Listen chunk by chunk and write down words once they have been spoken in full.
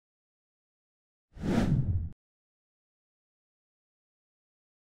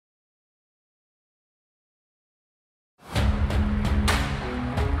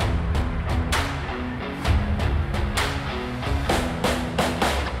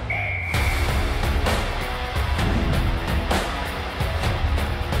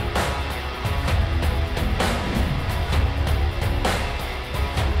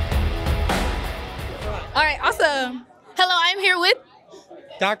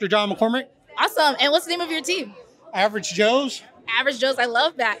Dr. John McCormick. Awesome. And what's the name of your team? Average Joe's. Average Joe's. I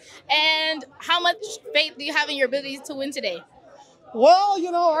love that. And how much faith do you have in your abilities to win today? Well,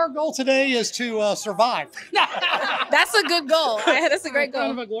 our goal today is to survive. That's a good goal. That's a great goal.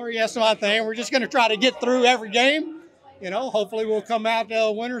 Kind of a glorious thing. We're just going to try to get through every game. Hopefully we'll come out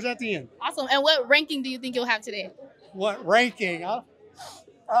winners at the end. Awesome. And what ranking do you think you'll have today? What ranking?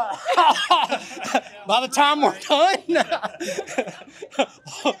 By the time we're done,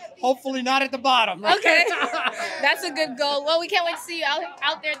 hopefully not at the bottom. Okay. That's a good goal. Well, we can't wait to see you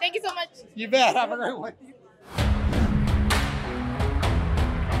out there. Thank you so much. You bet. Have a great one.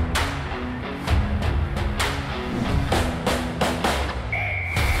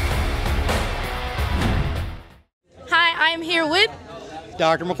 Hi, I'm here with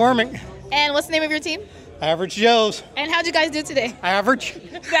Dr. McCormick. And what's the name of your team? Average Joe's. And how'd you guys do today? Average.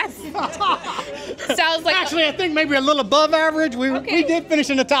 That sounds like... Actually, I think maybe a little above average. We did finish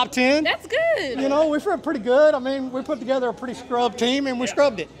in the top 10. That's good. We feel pretty good. I mean, we put together a pretty scrubbed team, and we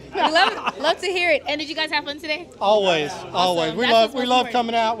scrubbed it. We love to hear it. And did you guys have fun today? Always, awesome. always. We love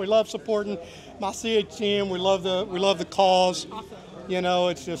coming out. We love supporting my CH team. We love the cause. Awesome.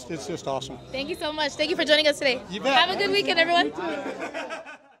 It's just awesome. Thank you so much. Thank you for joining us today. You bet. Have a good weekend, everyone.